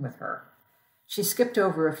coffee in with her. She skipped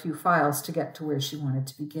over a few files to get to where she wanted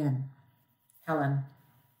to begin. Helen.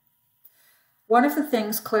 One of the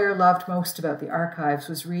things Claire loved most about the archives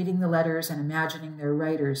was reading the letters and imagining their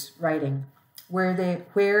writers writing, where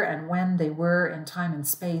and when they were in time and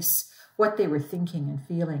space, what they were thinking and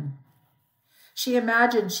feeling. She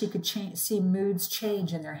imagined she could see moods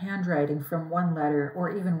change in their handwriting from one letter or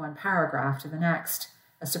even one paragraph to the next,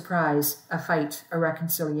 a surprise, a fight, a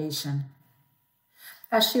reconciliation.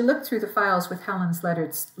 As she looked through the files with Helen's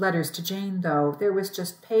letters to Jane, though, there was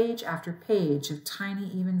just page after page of tiny,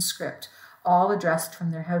 even script, all addressed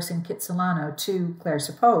from their house in Kitsilano to, Claire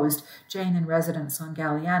supposed, Jane in residence on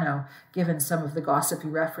Galliano, given some of the gossipy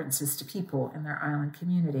references to people in their island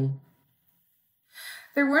community.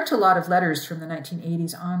 There weren't a lot of letters from the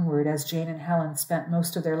 1980s onward, as Jane and Helen spent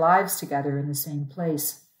most of their lives together in the same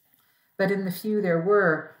place. But in the few there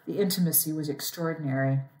were, the intimacy was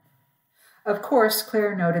extraordinary. Of course,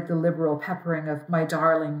 Claire noted the liberal peppering of "my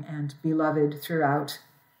darling" and "beloved" throughout,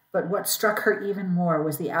 but what struck her even more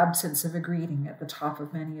was the absence of a greeting at the top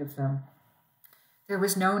of many of them. There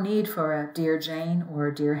was no need for a "Dear Jane"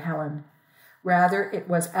 or "Dear Helen." Rather, it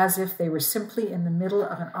was as if they were simply in the middle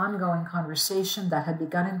of an ongoing conversation that had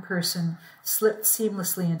begun in person, slipped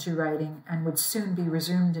seamlessly into writing, and would soon be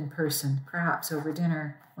resumed in person, perhaps over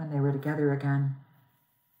dinner, when they were together again.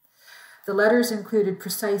 The letters included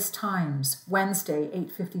precise times: Wednesday,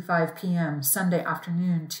 8:55 p.m., Sunday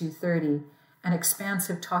afternoon, 2:30, and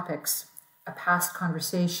expansive topics, a past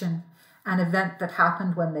conversation, an event that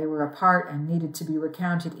happened when they were apart and needed to be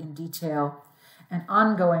recounted in detail, an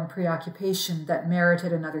ongoing preoccupation that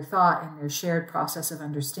merited another thought in their shared process of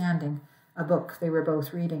understanding, a book they were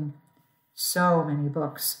both reading. So many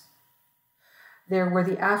books. There were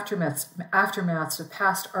the aftermaths of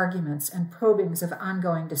past arguments and probings of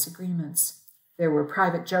ongoing disagreements. There were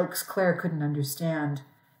private jokes Claire couldn't understand.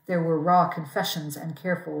 There were raw confessions and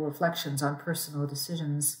careful reflections on personal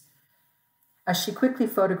decisions. As she quickly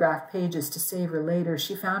photographed pages to savor later,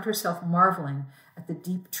 she found herself marveling at the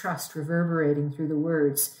deep trust reverberating through the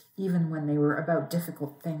words, even when they were about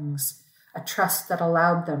difficult things, a trust that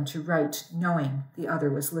allowed them to write knowing the other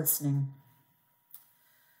was listening.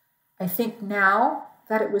 I think now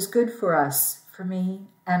that it was good for us, for me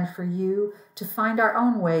and for you, to find our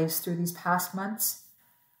own ways through these past months.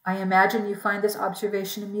 I imagine you find this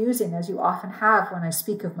observation amusing, as you often have when I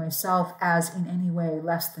speak of myself as in any way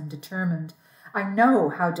less than determined. I know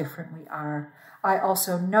how different we are. I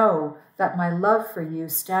also know that my love for you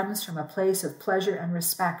stems from a place of pleasure and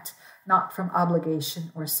respect, not from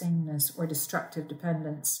obligation or sameness or destructive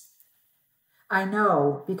dependence. I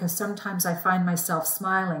know because sometimes I find myself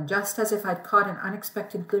smiling, just as if I'd caught an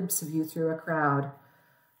unexpected glimpse of you through a crowd.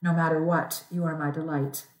 No matter what, you are my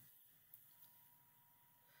delight.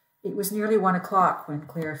 It was nearly 1 o'clock when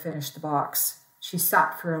Claire finished the box. She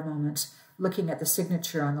sat for a moment, looking at the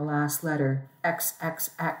signature on the last letter,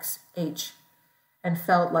 XXXH, and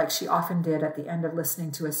felt like she often did at the end of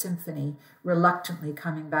listening to a symphony, reluctantly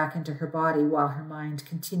coming back into her body while her mind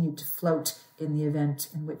continued to float in the event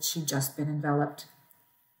in which she'd just been enveloped.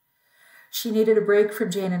 She needed a break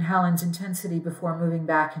from Jane and Helen's intensity before moving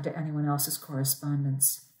back into anyone else's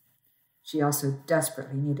correspondence. She also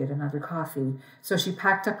desperately needed another coffee, so she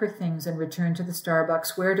packed up her things and returned to the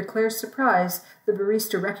Starbucks, where, to Claire's surprise, the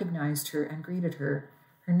barista recognized her and greeted her.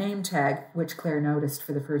 Her name tag, which Claire noticed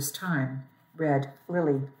for the first time, read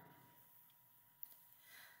Lily.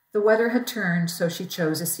 The weather had turned, so she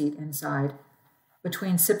chose a seat inside.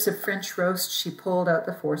 Between sips of French roast, she pulled out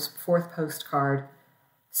the fourth postcard.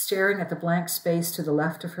 Staring at the blank space to the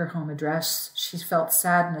left of her home address, she felt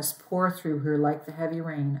sadness pour through her like the heavy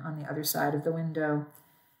rain on the other side of the window.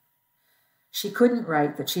 She couldn't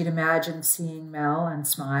write that she'd imagined seeing Mel and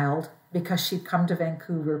smiled, because she'd come to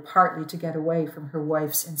Vancouver partly to get away from her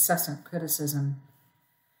wife's incessant criticism.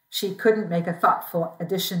 She couldn't make a thoughtful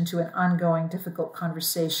addition to an ongoing difficult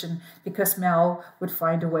conversation because Mel would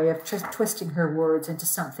find a way of twisting her words into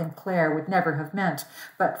something Claire would never have meant,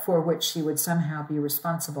 but for which she would somehow be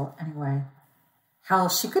responsible anyway. Hell,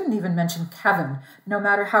 she couldn't even mention Kevin, no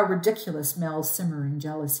matter how ridiculous Mel's simmering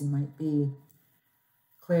jealousy might be.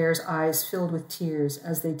 Claire's eyes filled with tears,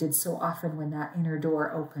 as they did so often when that inner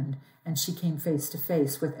door opened and she came face to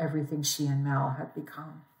face with everything she and Mel had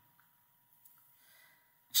become.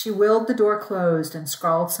 She willed the door closed and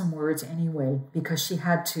scrawled some words anyway, because she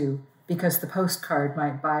had to, because the postcard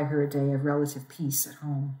might buy her a day of relative peace at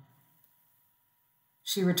home.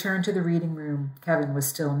 She returned to the reading room. Kevin was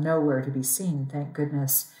still nowhere to be seen, thank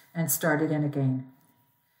goodness, and started in again.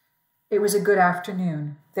 It was a good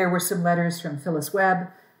afternoon. There were some letters from Phyllis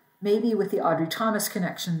Webb. Maybe with the Audrey Thomas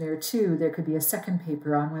connection there, too, there could be a second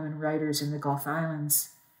paper on women writers in the Gulf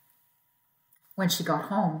Islands. When she got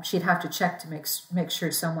home, she'd have to check to make sure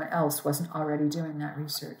someone else wasn't already doing that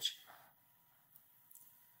research.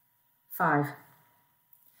 5.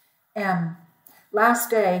 Last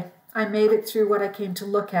day, I made it through what I came to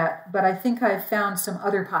look at, but I think I've found some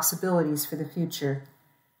other possibilities for the future.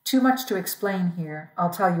 Too much to explain here. I'll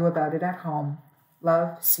tell you about it at home.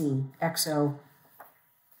 Love, C. XO.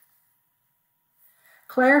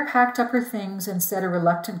 Claire packed up her things and said a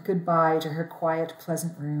reluctant goodbye to her quiet,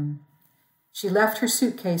 pleasant room. She left her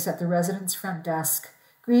suitcase at the resident's front desk,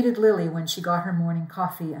 greeted Lily when she got her morning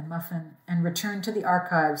coffee and muffin, and returned to the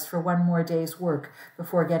archives for one more day's work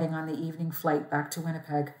before getting on the evening flight back to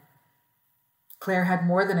Winnipeg. Claire had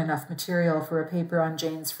more than enough material for a paper on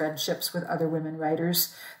Jane's friendships with other women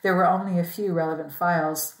writers. There were only a few relevant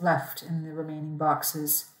files left in the remaining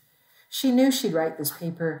boxes. She knew she'd write this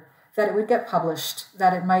paper, that it would get published,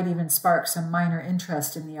 that it might even spark some minor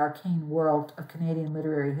interest in the arcane world of Canadian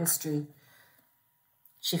literary history.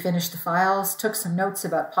 She finished the files, took some notes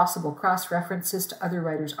about possible cross-references to other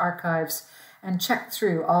writers' archives, and checked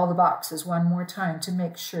through all the boxes one more time to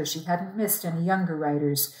make sure she hadn't missed any younger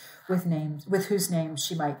writers with whose names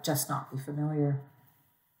she might just not be familiar.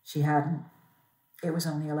 She hadn't. It was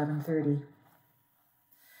only 11:30.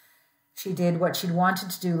 She did what she'd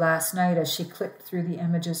wanted to do last night as she clicked through the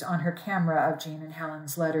images on her camera of Jane and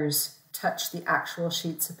Helen's letters, touched the actual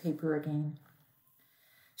sheets of paper again.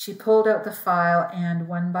 She pulled out the file and,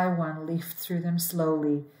 one by one, leafed through them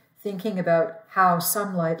slowly, thinking about how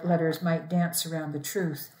some letters might dance around the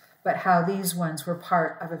truth, but how these ones were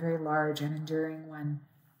part of a very large and enduring one.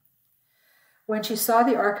 When she saw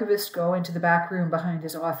the archivist go into the back room behind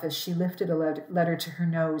his office, she lifted a letter to her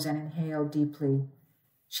nose and inhaled deeply.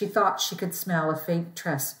 She thought she could smell a faint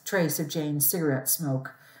trace of Jane's cigarette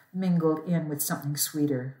smoke, mingled in with something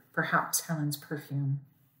sweeter, perhaps Helen's perfume.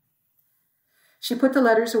 She put the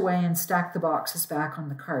letters away and stacked the boxes back on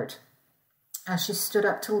the cart. As she stood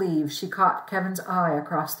up to leave, she caught Kevin's eye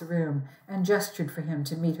across the room and gestured for him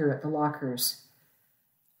to meet her at the lockers.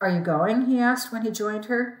 "Are you going?" he asked when he joined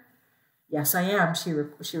her. "Yes, I am,"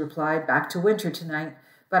 she replied. "Back to winter tonight,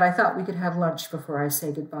 but I thought we could have lunch before I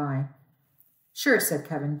say goodbye." "Sure," said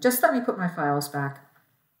Kevin. "Just let me put my files back."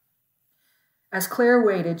 As Claire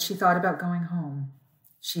waited, she thought about going home.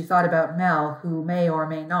 She thought about Mel, who may or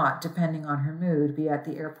may not, depending on her mood, be at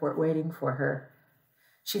the airport waiting for her.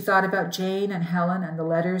 She thought about Jane and Helen and the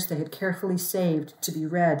letters they had carefully saved to be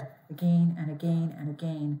read again and again and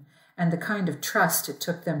again, and the kind of trust it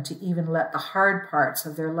took them to even let the hard parts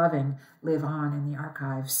of their loving live on in the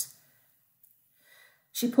archives.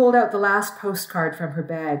 She pulled out the last postcard from her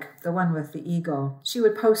bag, the one with the eagle. She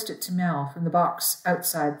would post it to Mel from the box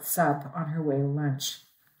outside the sub on her way to lunch.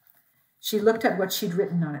 She looked at what she'd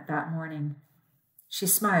written on it that morning. She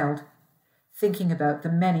smiled, thinking about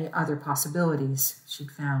the many other possibilities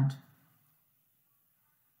she'd found.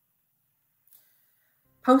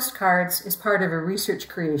 Postcards is part of a research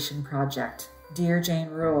creation project, Dear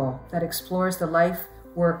Jane Rule, that explores the life,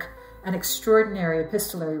 work, and extraordinary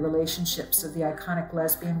epistolary relationships of the iconic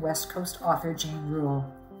lesbian West Coast author Jane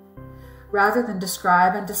Rule. Rather than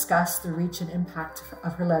describe and discuss the reach and impact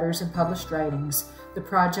of her letters and published writings, the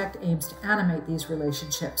project aims to animate these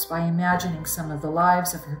relationships by imagining some of the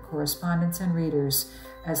lives of her correspondents and readers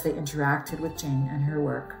as they interacted with Jane and her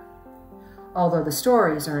work. Although the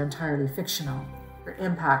stories are entirely fictional, her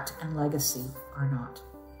impact and legacy are not.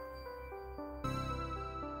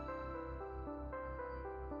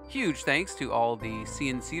 Huge thanks to all the Sea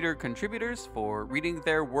and Cedar contributors for reading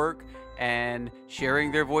their work and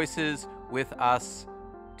sharing their voices with us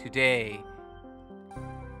today.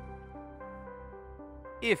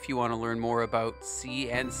 If you want to learn more about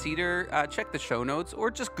Sea and Cedar, check the show notes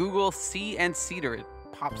or just Google Sea and Cedar. It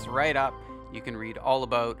pops right up. You can read all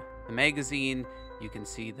about the magazine. You can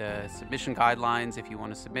see the submission guidelines if you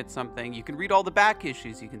want to submit something. You can read all the back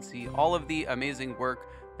issues. You can see all of the amazing work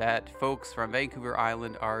that folks from Vancouver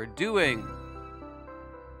Island are doing.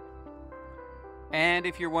 And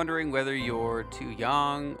if you're wondering whether you're too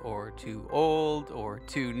young or too old or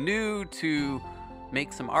too new to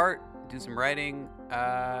make some art, do some writing,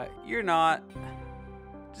 you're not.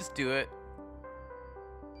 Just do it.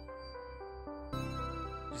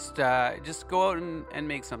 Just go out and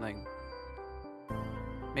make something.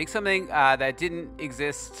 Make something that didn't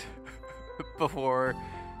exist before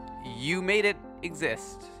you made it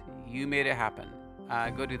exist. You made it happen.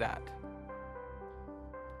 Go do that.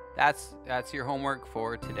 That's your homework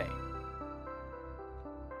for today.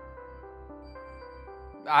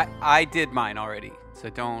 I did mine already, so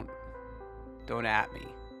don't at me.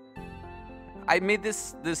 I made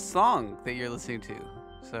this song that you're listening to,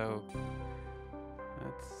 so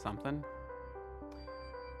that's something.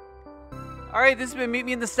 All right, this has been Meet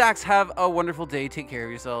Me in the Stacks. Have a wonderful day. Take care of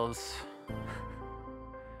yourselves.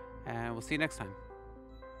 And we'll see you next time.